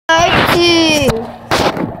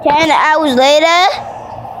10 hours later.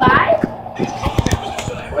 5.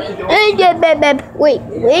 Wait,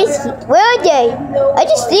 where are they? I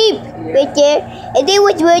just sleep right there, and they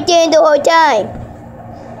was right there the whole time.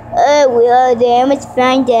 Where are they? I must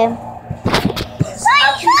find them.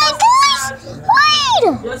 Hi guys! Wait!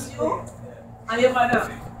 Just you and your mother.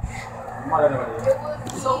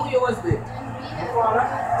 So who you was with?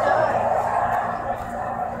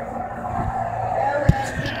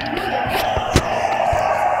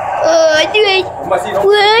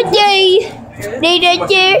 Where are they? They right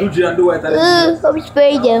there. I'm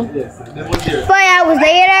spraying them. 4 hours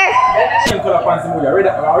later.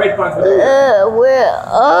 Where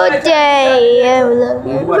are they?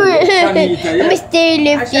 I'm staying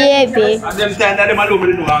live there, babe.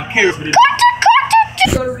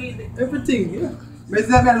 Everything, yeah. But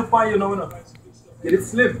let me look on you now. Get it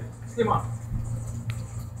slim. Slimmer.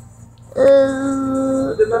 But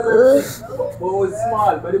was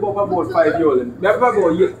small, but about 5 years old. Maybe about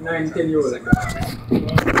 9, 10 years old. Like that.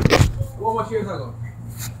 How much years ago?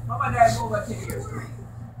 Mama died over 10 years.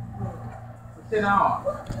 10 hours.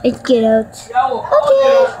 Let's get out.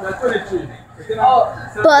 Okay.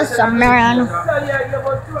 Bust a man.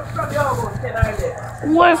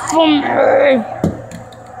 Where from her?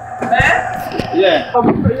 Yeah.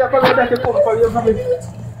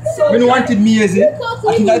 Me no wanted Maisie. I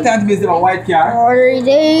think I can't Maisie a white car. Are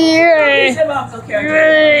they? I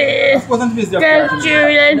suppose I'm Maisie a car.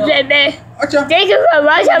 Thank you for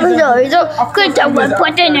watching the episode. Good job with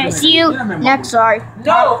putting it. See you next time.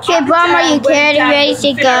 No. Okay, Mama, you can't ready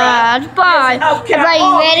to go. Bye. Everybody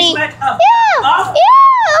ready? Yeah.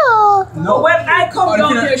 No. When I come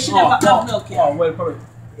down here, she never have no car. Oh, well, probably.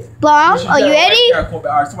 Bomb, are you ready?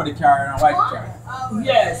 Or somebody carrying a white car.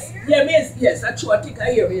 Yes. Yeah, miss. Yes, I think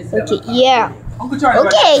I hear miss. Okay, yeah. Uncle Charlie.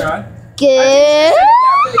 Okay. Good.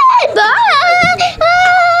 Bye.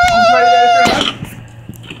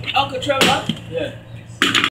 Uncle Trevor? Yeah.